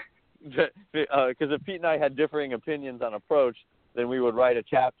having, because if Pete and I had differing opinions on approach, then we would write a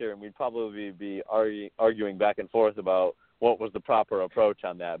chapter and we'd probably be arguing back and forth about what was the proper approach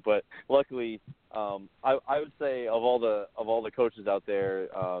on that. But luckily, I would say of all the coaches out there,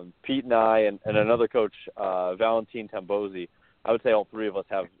 Pete and I and another coach, Valentin Tambosi, I would say all three of us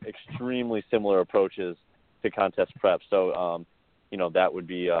have extremely similar approaches to contest prep. So, that would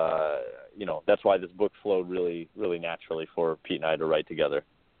be, that's why this book flowed really, really naturally for Pete and I to write together.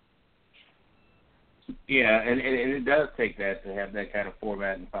 Yeah, and it does take that to have that kind of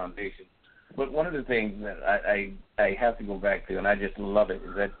format and foundation. But one of the things that I have to go back to, and I just love it,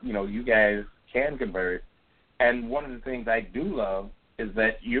 is that, you guys can converse. And one of the things I do love is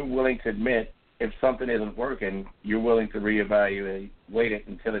that you're willing to admit if something isn't working, you're willing to reevaluate, wait it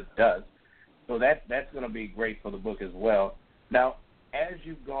until it does. So that's going to be great for the book as well. Now, as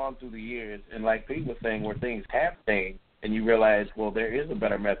you've gone through the years, and like Pete was saying, where things have changed, and you realize, well, there is a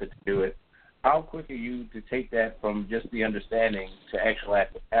better method to do it, how quick are you to take that from just the understanding to actual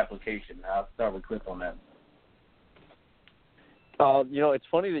application? I'll start with Cliff on that. It's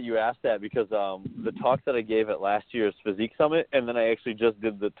funny that you asked that because the talk that I gave at last year's Physique Summit, and then I actually just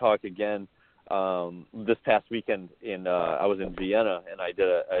did the talk again this past weekend. I was in Vienna, and I did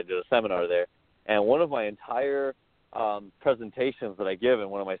a seminar there. And one of my entire presentations that I give in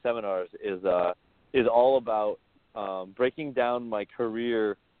one of my seminars is all about breaking down my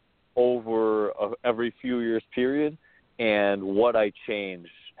career over every few years period and what I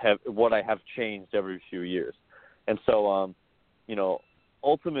have changed every few years. And so,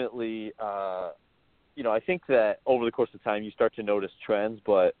 ultimately, I think that over the course of time you start to notice trends,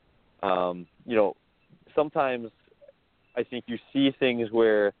 but, sometimes I think you see things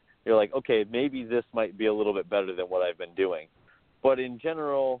where you're like, okay, maybe this might be a little bit better than what I've been doing. But in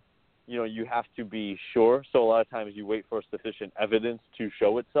general, you have to be sure. So a lot of times you wait for sufficient evidence to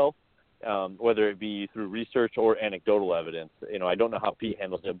show itself, whether it be through research or anecdotal evidence. I don't know how Pete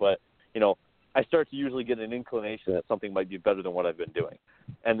handles it, but, I start to usually get an inclination that something might be better than what I've been doing.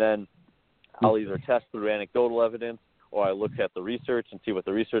 And then I'll either test through anecdotal evidence or I look at the research and see what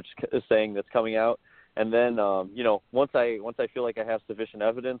the research is saying that's coming out. And then, once I feel like I have sufficient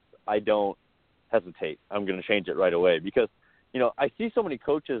evidence, I don't hesitate. I'm going to change it right away because, I see so many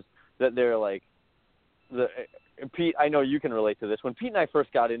coaches that they're like, Pete, I know you can relate to this. When Pete and I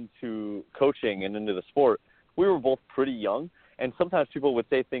first got into coaching and into the sport, we were both pretty young, and sometimes people would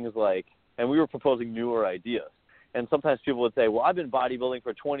say things like, and we were proposing newer ideas. And sometimes people would say, well, I've been bodybuilding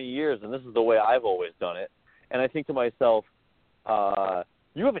for 20 years, and this is the way I've always done it. And I think to myself,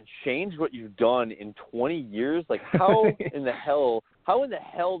 you haven't changed what you've done in 20 years? Like, how in the hell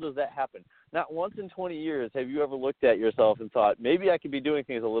does that happen? Not once in 20 years have you ever looked at yourself and thought, maybe I could be doing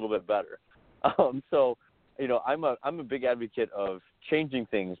things a little bit better. So, I'm a big advocate of changing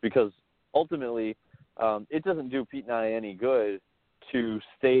things because ultimately it doesn't do Pete and I any good to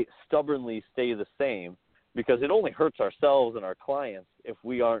stubbornly stay the same because it only hurts ourselves and our clients if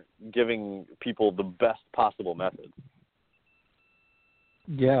we aren't giving people the best possible methods.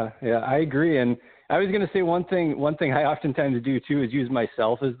 Yeah, I agree. And I was going to say one thing I oftentimes do too is use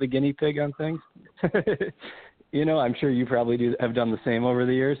myself as the guinea pig on things. I'm sure you probably have done the same over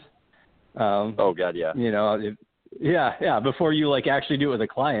the years. Oh God, yeah. Yeah. Before you actually do it with a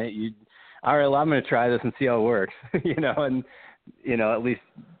client, all right, well, I'm going to try this and see how it works, and, at least,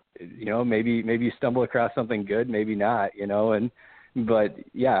 maybe you stumble across something good, maybe not, but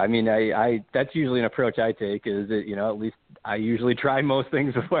yeah, I mean, I that's usually an approach I take is that, at least I usually try most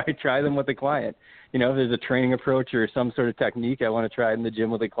things before I try them with a client. If there's a training approach or some sort of technique I want to try in the gym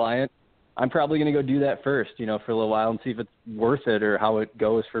with a client, I'm probably going to go do that first, for a little while and see if it's worth it or how it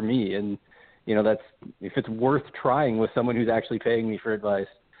goes for me. And, that's if it's worth trying with someone who's actually paying me for advice.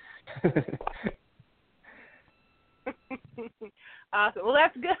 Awesome. Well,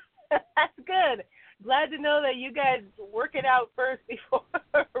 that's good. That's good. Glad to know that you guys work it out first before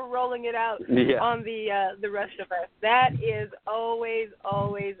rolling it out on the rest of us. That is always,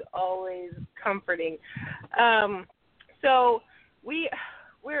 always, always comforting. So we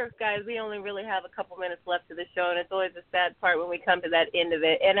only really have a couple minutes left of the show, and it's always a sad part when we come to that end of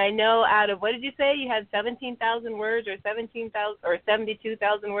it. And I know out of, what did you say? You had 17,000 words or 17,000 or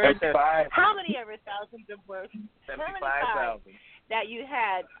 72,000 words? 75. How many ever thousands of words? 75,000. That you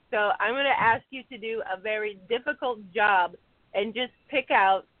had. So I'm going to ask you to do a very difficult job and just pick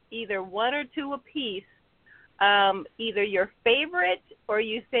out either one or two apiece, either your favorite or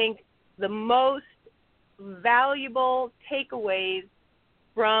you think the most valuable takeaways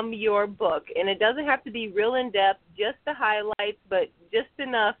from your book. And it doesn't have to be real in-depth, just the highlights, but just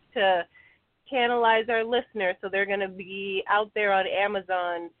enough to tantalize our listeners so they're going to be out there on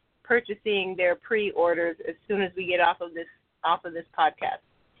Amazon purchasing their pre-orders as soon as we get off of this off of this podcast.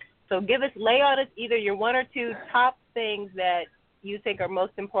 So lay on us either your one or two top things that you think are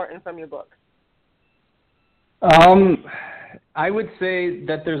most important from your book. I would say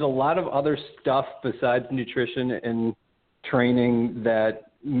that there's a lot of other stuff besides nutrition and training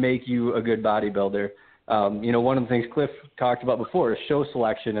that make you a good bodybuilder. One of the things Cliff talked about before is show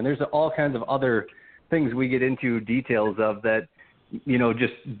selection, and there's all kinds of other things we get into details of that,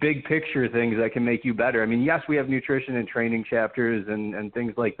 just big picture things that can make you better. I mean, yes, we have nutrition and training chapters and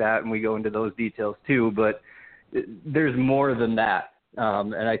things like that, and we go into those details too, but there's more than that.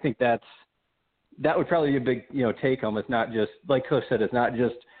 And I think that would probably be a big, take home. It's not just, like Cliff said, it's not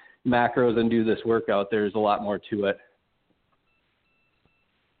just macros and do this workout. There's a lot more to it.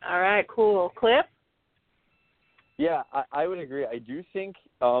 All right, cool. Cliff? Yeah, I would agree. I do think,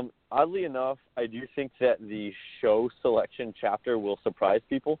 oddly enough, I do think that the show selection chapter will surprise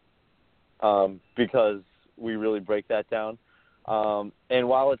people because we really break that down. And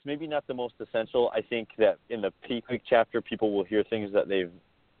while it's maybe not the most essential, I think that in the Peak Week chapter, people will hear things that they've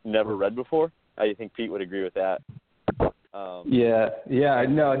never read before. I think Pete would agree with that. No,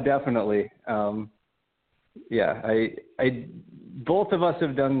 definitely. Both of us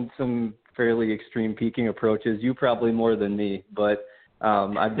have done some fairly extreme peaking approaches. You probably more than me, but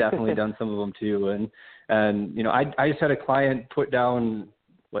I've definitely done some of them too. And I just had a client put down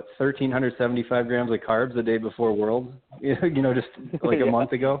 1,375 grams of carbs the day before Worlds. Just like a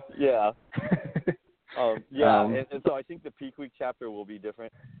month ago. Yeah. And so I think the Peak Week chapter will be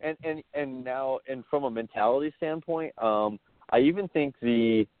different. And now, and from a mentality standpoint, I even think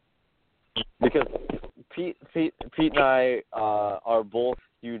because Pete and I are both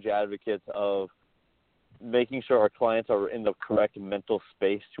huge advocates of making sure our clients are in the correct mental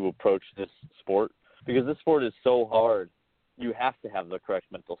space to approach this sport, because this sport is so hard. You have to have the correct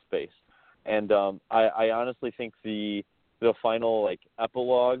mental space. And I honestly think the final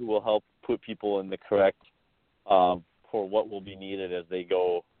epilogue will help put people in the correct for what will be needed as they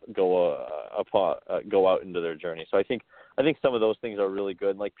go out into their journey. So I think some of those things are really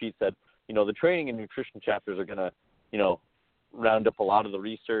good. And like Pete said, the training and nutrition chapters are gonna round up a lot of the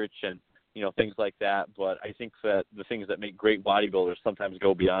research and things like that. But I think that the things that make great bodybuilders sometimes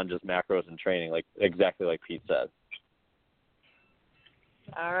go beyond just macros and training, exactly like Pete said.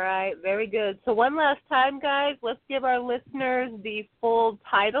 All right, very good. So one last time, guys, let's give our listeners the full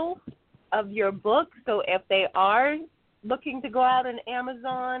title of your book. So if they are looking to go out on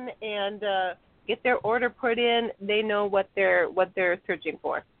Amazon and get their order put in, they know what they're searching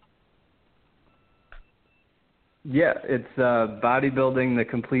for. Yeah, it's Bodybuilding, the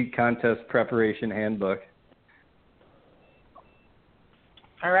Complete Contest Preparation Handbook.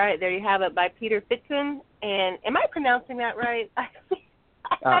 All right, there you have it, by Peter Fitschen. And am I pronouncing that right?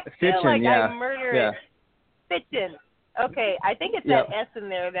 I feel Fitschen, like yeah. I murdered it. Fitschen. Okay, I think it's that S in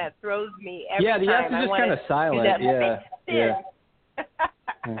there that throws me every time. Yeah, the S is just kind of silent. Yeah.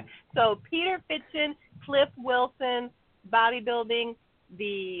 So Peter Fitschen, Cliff Wilson, Bodybuilding,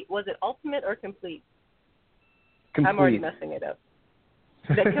 was it Ultimate or Complete? I'm already messing it up.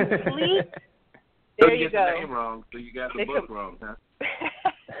 The Complete. There you go. You get the name wrong, so you got the book wrong, huh?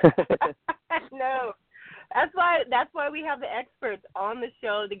 No. That's why we have the experts on the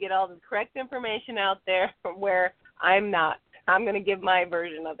show to get all the correct information out there where I'm not. I'm going to give my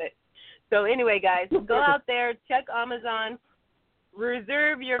version of it. So anyway, guys, go out there, check Amazon,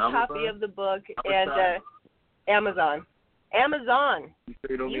 reserve your copy of the book, and Amazon. You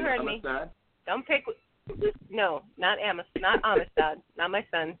sure you don't mean heard Amistad? me. Don't pick. No, not Amistad, not my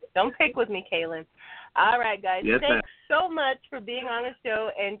son. Don't pick with me, Kaylin. All right, guys. Yes, thanks so much for being on the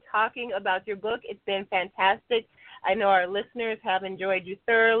show and talking about your book. It's been fantastic. I know our listeners have enjoyed you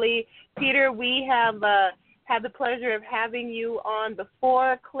thoroughly. Peter, we have had the pleasure of having you on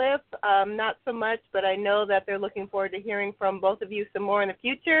before. Cliff, not so much, but I know that they're looking forward to hearing from both of you some more in the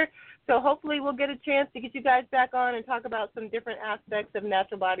future. So hopefully we'll get a chance to get you guys back on and talk about some different aspects of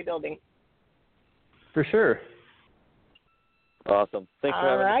natural bodybuilding. For sure. Awesome. Thanks for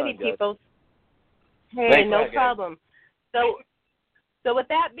having us on, guys. People. Hey, no problem. So with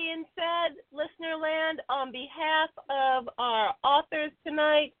that being said, listener land, on behalf of our authors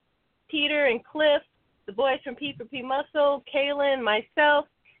tonight, Peter and Cliff, the boys from P4P Muscle, Kaylin, myself,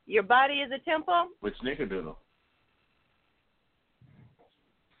 your body is a temple. With Snickerdoodle.